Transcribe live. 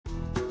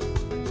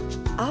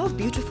Our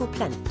beautiful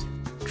planet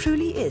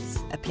truly is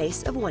a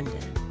place of wonder,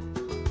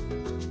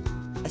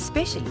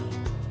 especially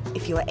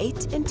if you are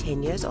 8 and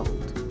 10 years old.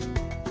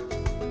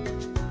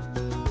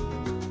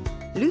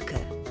 Luca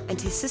and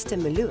his sister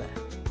Melua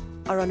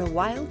are on a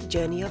wild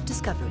journey of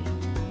discovery,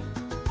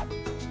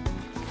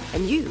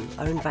 and you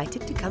are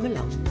invited to come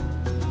along.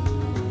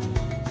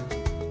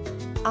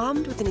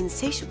 Armed with an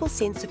insatiable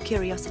sense of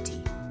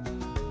curiosity,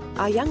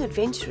 our young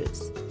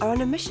adventurers are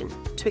on a mission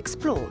to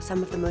explore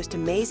some of the most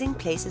amazing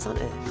places on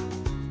Earth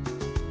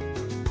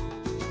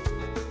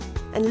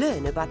and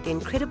learn about the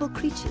incredible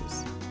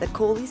creatures that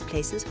call these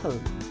places home.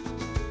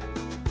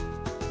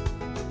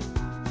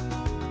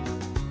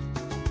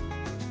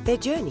 Their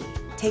journey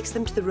takes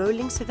them to the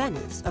rolling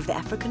savannahs of the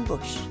African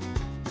bush,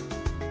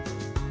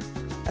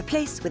 a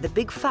place where the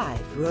Big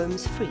Five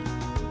roams free.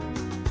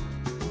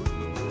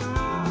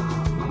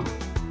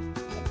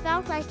 It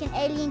felt like an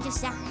alien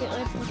just zapped the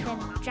Earth with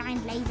a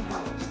giant laser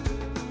ball.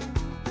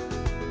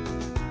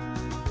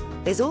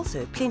 There's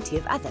also plenty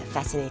of other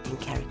fascinating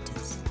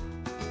characters.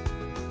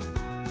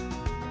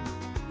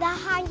 The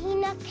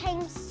hyena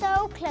came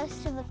so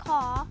close to the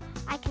car,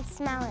 I can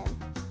smell him.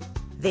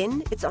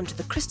 Then it's onto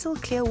the crystal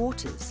clear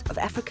waters of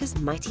Africa's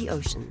mighty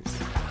oceans.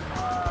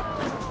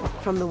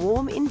 From the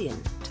warm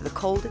Indian to the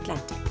cold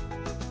Atlantic.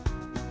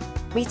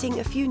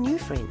 Meeting a few new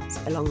friends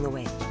along the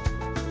way.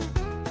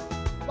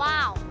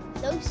 Wow,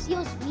 those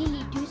seals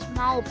really do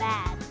smell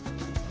bad.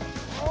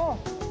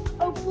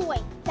 Oh boy,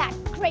 that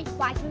great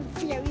white was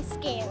very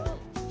scary.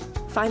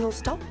 Final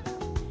stop,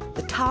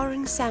 the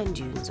towering sand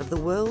dunes of the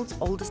world's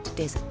oldest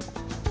desert.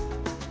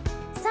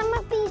 Some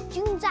of these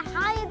dunes are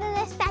higher than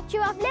the Statue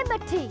of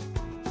Liberty.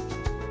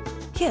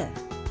 Here,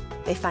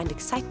 they find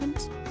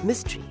excitement,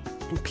 mystery,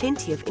 and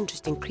plenty of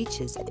interesting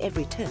creatures at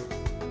every turn.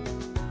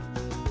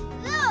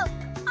 Look,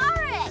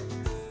 oryx!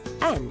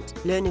 And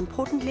learn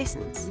important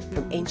lessons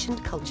from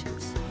ancient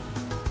cultures.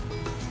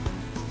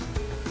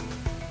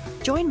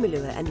 Join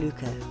Melua and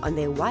Luca on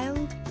their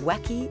wild,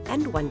 wacky,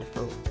 and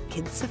wonderful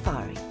kids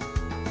safari.